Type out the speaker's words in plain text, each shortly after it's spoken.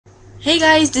Hey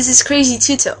guys, this is Crazy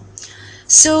Tuto.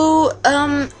 So,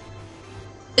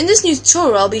 in this new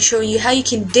tutorial, I'll be showing you how you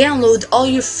can download all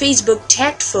your Facebook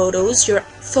tagged photos, your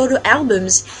photo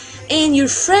albums, and your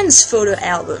friends' photo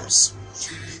albums.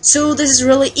 So this is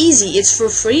really easy. It's for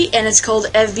free, and it's called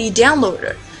FB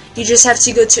Downloader. You just have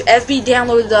to go to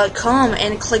fbdownloader.com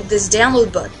and click this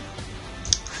download button.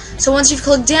 So once you've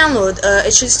clicked download,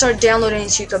 it should start downloading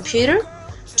into your computer.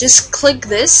 Just click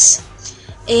this,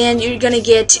 and you're gonna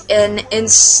get an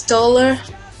installer.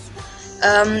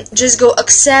 Just go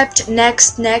accept,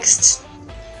 next,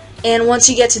 and once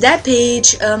you get to that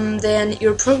page, then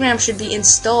your program should be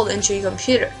installed into your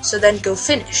computer. So then go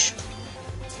finish.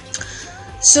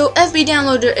 So FB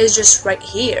Downloader is just right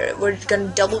here. We're gonna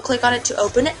double click on it to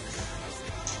open it,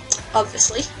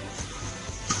 obviously.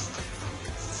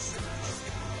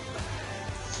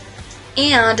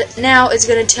 And now it's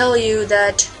gonna tell you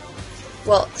that,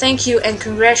 well, thank you and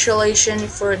congratulations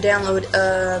for download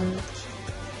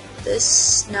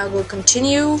this. Now go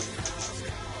continue,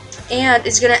 and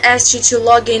it's gonna ask you to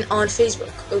log in on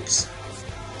Facebook. Oops.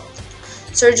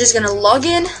 So you're just gonna log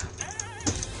in.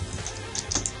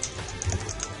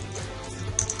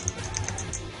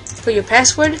 Put your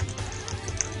password.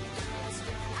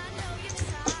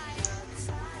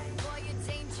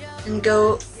 And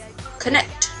go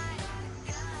connect.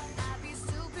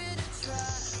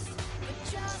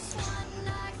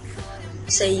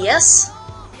 Say yes.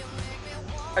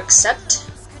 Accept.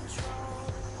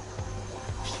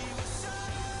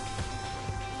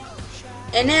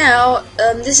 And now,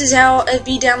 this is how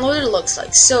FB Downloader looks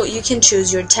like. So you can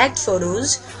choose your tagged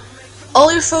photos,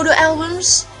 all your photo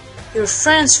albums, your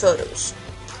friends' photos.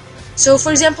 So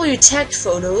for example, your tagged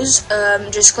photos,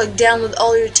 just click download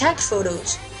all your tagged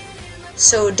photos.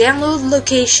 So download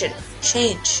location,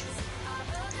 change.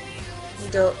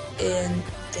 Go in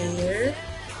there.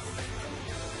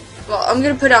 Well, I'm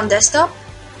gonna put it on desktop.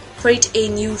 Create a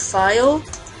new file.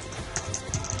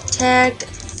 Tagged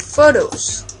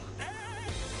photos.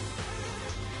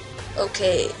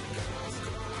 Okay.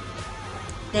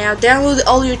 Now download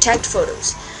all your tagged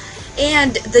photos,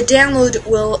 and the download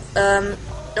will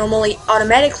normally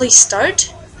automatically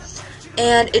start,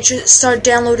 and it should start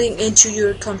downloading into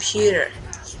your computer.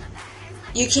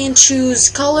 You can choose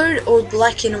colored or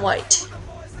black and white.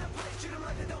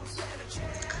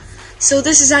 So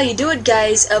this is how you do it,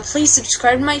 guys. Please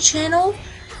subscribe to my channel,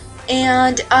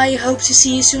 and I hope to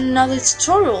see you soon in another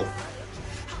tutorial.